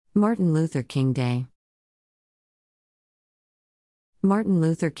Martin Luther King Day. Martin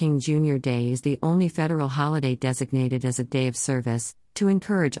Luther King Jr. Day is the only federal holiday designated as a day of service, to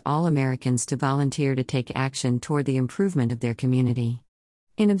encourage all Americans to volunteer to take action toward the improvement of their community.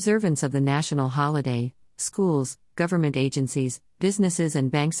 In observance of the national holiday, schools, government agencies, businesses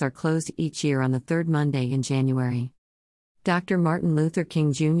and banks are closed each year on the third Monday in January. Dr. Martin Luther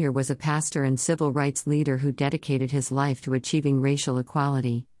King Jr. was a pastor and civil rights leader who dedicated his life to achieving racial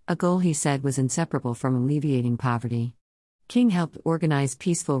equality, a goal he said was inseparable from alleviating poverty. King helped organize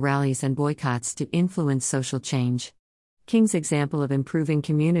peaceful rallies and boycotts to influence social change. King's example of improving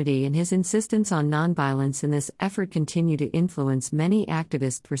community and his insistence on nonviolence in this effort continue to influence many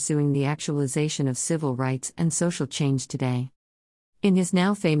activists pursuing the actualization of civil rights and social change today. In his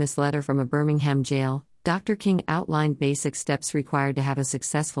now famous letter from a Birmingham jail, Dr. King outlined basic steps required to have a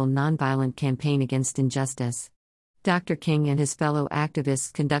successful nonviolent campaign against injustice. Dr. King and his fellow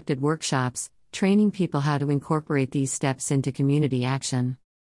activists conducted workshops, training people how to incorporate these steps into community action.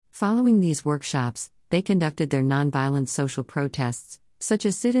 Following these workshops, they conducted their nonviolent social protests, such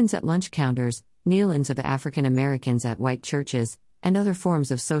as sit-ins at lunch counters, kneel-ins of African Americans at white churches, and other forms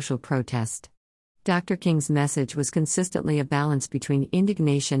of social protest. Dr. King's message was consistently a balance between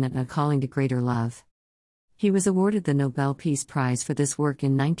indignation and a calling to greater love. He was awarded the Nobel Peace Prize for this work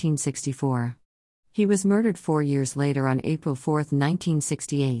in 1964. He was murdered 4 years later on April 4,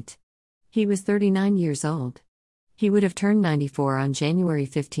 1968. He was 39 years old. He would have turned 94 on January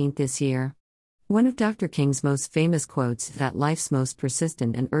 15 this year. One of Dr. King's most famous quotes is that life's most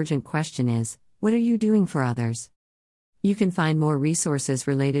persistent and urgent question is, what are you doing for others? You can find more resources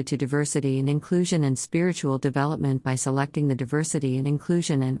related to diversity and inclusion and spiritual development by selecting the Diversity and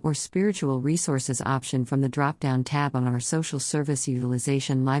Inclusion and/or Spiritual Resources option from the drop-down tab on our Social Service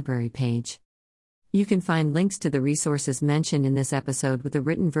Utilization Library page. You can find links to the resources mentioned in this episode with a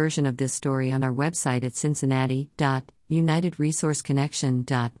written version of this story on our website at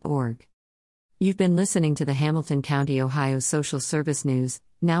cincinnati.unitedresourceconnection.org. You've been listening to the Hamilton County, Ohio Social Service News,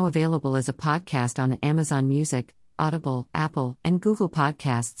 now available as a podcast on Amazon Music, Audible, Apple, and Google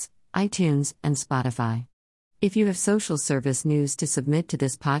Podcasts, iTunes, and Spotify. If you have social service news to submit to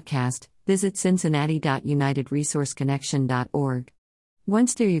this podcast, visit cincinnati.unitedresourceconnection.org.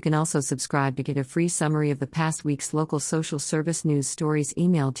 Once there, you can also subscribe to get a free summary of the past week's local social service news stories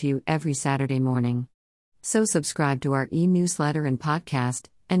emailed to you every Saturday morning. So subscribe to our e-newsletter and podcast,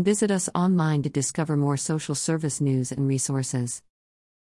 and visit us online to discover more social service news and resources.